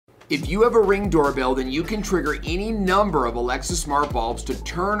If you have a Ring doorbell, then you can trigger any number of Alexa smart bulbs to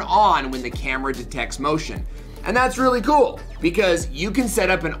turn on when the camera detects motion. And that's really cool because you can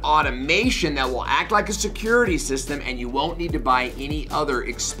set up an automation that will act like a security system and you won't need to buy any other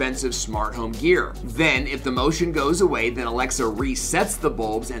expensive smart home gear. Then if the motion goes away, then Alexa resets the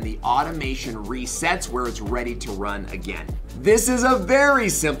bulbs and the automation resets where it's ready to run again. This is a very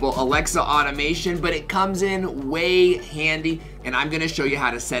simple Alexa automation, but it comes in way handy, and I'm gonna show you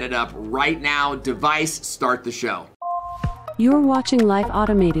how to set it up right now. Device, start the show. You're watching Live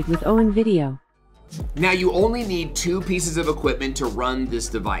Automated with Owen Video. Now you only need two pieces of equipment to run this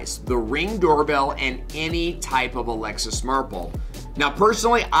device, the Ring doorbell and any type of Alexa smart bulb. Now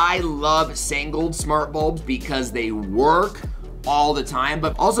personally, I love Sengled smart bulbs because they work all the time,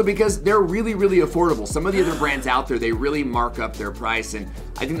 but also because they're really, really affordable. Some of the other brands out there, they really mark up their price, and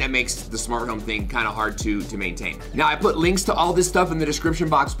I think that makes the smart home thing kind of hard to maintain. Now, I put links to all this stuff in the description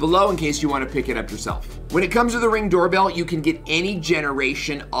box below in case you want to pick it up yourself. When it comes to the Ring doorbell, you can get any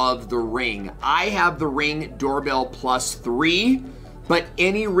generation of the Ring. I have the Ring Doorbell Plus 3, but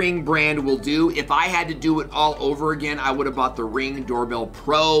any Ring brand will do. If I had to do it all over again, I would have bought the Ring Doorbell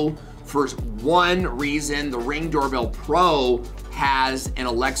Pro. For one reason, the Ring Doorbell Pro has an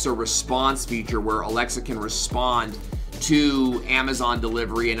Alexa response feature where Alexa can respond to Amazon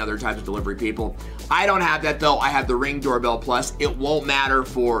delivery and other types of delivery people. I don't have that though. I have the Ring Doorbell Plus. It won't matter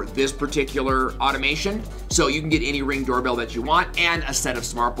for this particular automation. So you can get any Ring doorbell that you want and a set of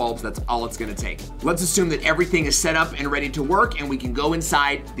smart bulbs. That's all it's gonna take. Let's assume that everything is set up and ready to work and we can go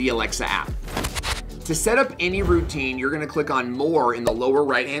inside the Alexa app. To set up any routine, you're gonna click on More in the lower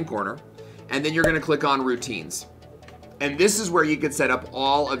right-hand corner, and then you're gonna click on Routines. And this is where you can set up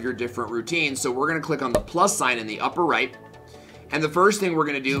all of your different routines. So we're gonna click on the plus sign in the upper right, and the first thing we're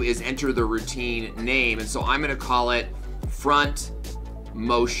gonna do is enter the routine name. And so I'm gonna call it Front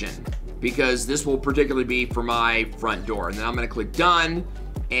Motion, because this will particularly be for my front door. And then I'm gonna click Done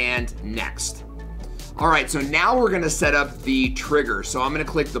and Next. All right, so now we're gonna set up the trigger. So I'm gonna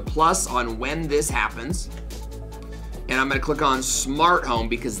click the plus on when this happens, and I'm gonna click on Smart Home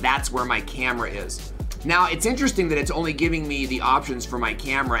because that's where my camera is. Now, it's interesting that it's only giving me the options for my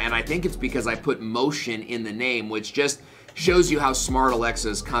camera, and I think it's because I put motion in the name, which just shows you how smart Alexa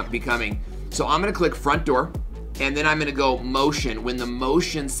is becoming. So I'm gonna click Front Door, and then I'm gonna go Motion when the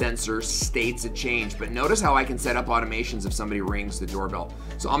motion sensor states a change. But notice how I can set up automations if somebody rings the doorbell.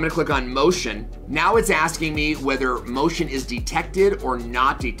 So I'm gonna click on Motion. Now it's asking me whether motion is detected or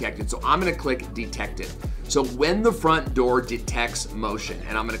not detected. So I'm gonna click Detected. So when the front door detects motion,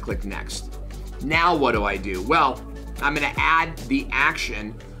 and I'm gonna click Next. Now what do I do? Well, I'm gonna add the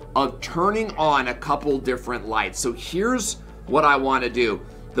action of turning on a couple different lights. So here's what I wanna do.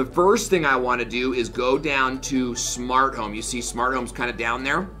 The first thing I wanna do is go down to Smart Home. You see Smart Home's kind of down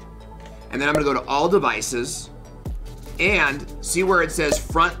there. And then I'm gonna go to All Devices and see where it says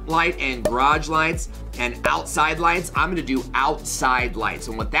Front Light and Garage Lights and Outside Lights. I'm gonna do Outside Lights.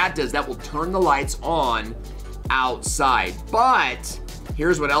 And what that does, that will turn the lights on outside. But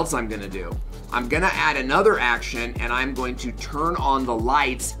here's what else I'm gonna do. I'm gonna add another action and I'm going to turn on the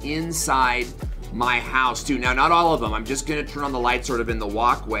lights inside my house too. Now, not all of them. I'm just gonna turn on the lights sort of in the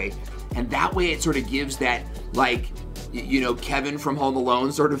walkway. And that way it sort of gives that, like, you know, Kevin from Home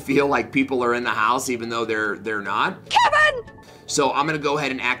Alone sort of feel like people are in the house even though they're not. Kevin! So I'm gonna go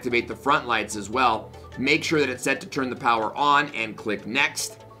ahead and activate the front lights as well. Make sure that it's set to turn the power on and click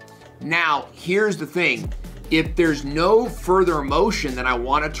Next. Now, here's the thing. If there's no further motion, then I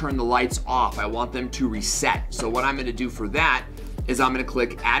wanna turn the lights off. I want them to reset. So what I'm gonna do for that is I'm gonna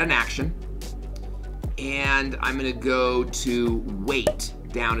click Add an Action, and I'm gonna go to Wait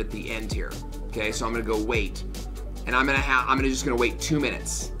down at the end here. Okay, so I'm gonna go Wait, and I'm just gonna wait 2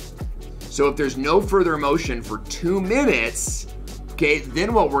 minutes. So if there's no further motion for 2 minutes, okay,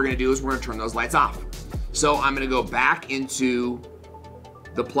 then what we're gonna do is we're gonna turn those lights off. So I'm gonna go back into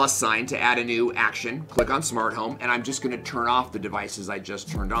the plus sign to add a new action, click on Smart Home, and I'm just gonna turn off the devices I just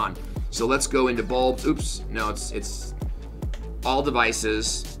turned on. So let's go into bulbs. Oops, no, it's all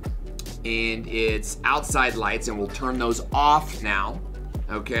devices, and it's outside lights, and we'll turn those off now,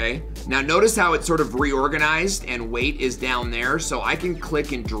 okay? Now notice how it's sort of reorganized and wait is down there, so I can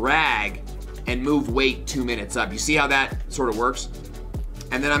click and drag and move wait 2 minutes up. You see how that sort of works?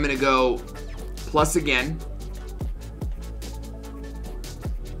 And then I'm gonna go plus again,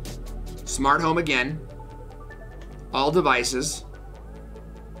 Smart Home again, all devices,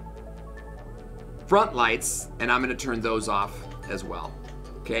 front lights, and I'm gonna turn those off as well.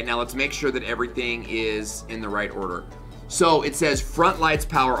 Okay, now let's make sure that everything is in the right order. So it says front lights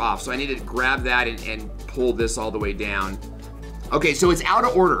power off. So I need to grab that and pull this all the way down. Okay, so it's out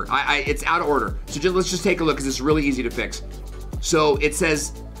of order. It's out of order. So let's just take a look because it's really easy to fix. So it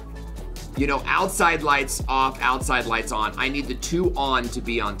says, you know, outside lights off, outside lights on. I need the 2 on to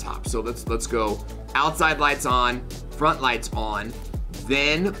be on top. So let's go outside lights on, front lights on,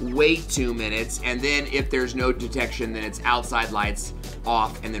 then wait 2 minutes, and then if there's no detection, then it's outside lights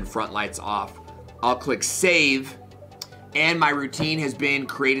off and then front lights off. I'll click save, and my routine has been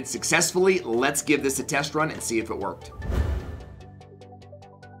created successfully. Let's give this a test run and see if it worked.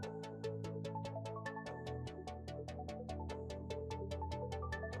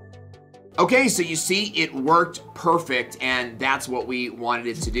 Okay, so you see it worked perfect, and that's what we wanted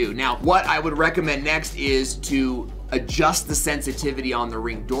it to do. Now, what I would recommend next is to adjust the sensitivity on the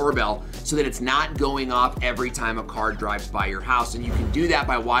Ring Doorbell so that it's not going off every time a car drives by your house. And you can do that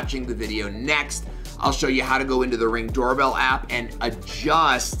by watching the video next. I'll show you how to go into the Ring Doorbell app and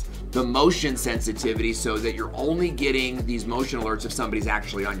adjust the motion sensitivity so that you're only getting these motion alerts if somebody's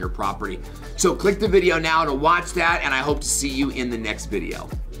actually on your property. So click the video now to watch that, and I hope to see you in the next video.